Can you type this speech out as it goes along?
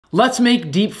Let's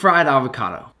make deep fried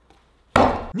avocado.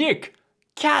 Nick,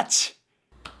 catch!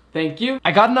 Thank you.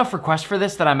 I got enough requests for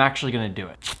this that I'm actually gonna do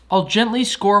it. I'll gently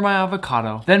score my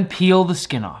avocado, then peel the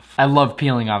skin off. I love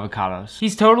peeling avocados.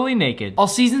 He's totally naked. I'll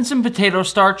season some potato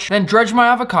starch, then dredge my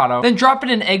avocado, then drop it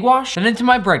in egg wash, then into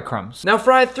my breadcrumbs. Now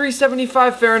fry at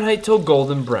 375 Fahrenheit till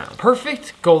golden brown.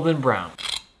 Perfect golden brown.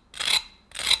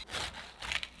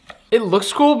 It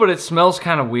looks cool, but it smells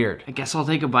kind of weird. I guess I'll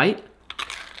take a bite.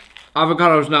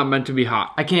 Avocado's not meant to be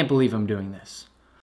hot. I can't believe I'm doing this.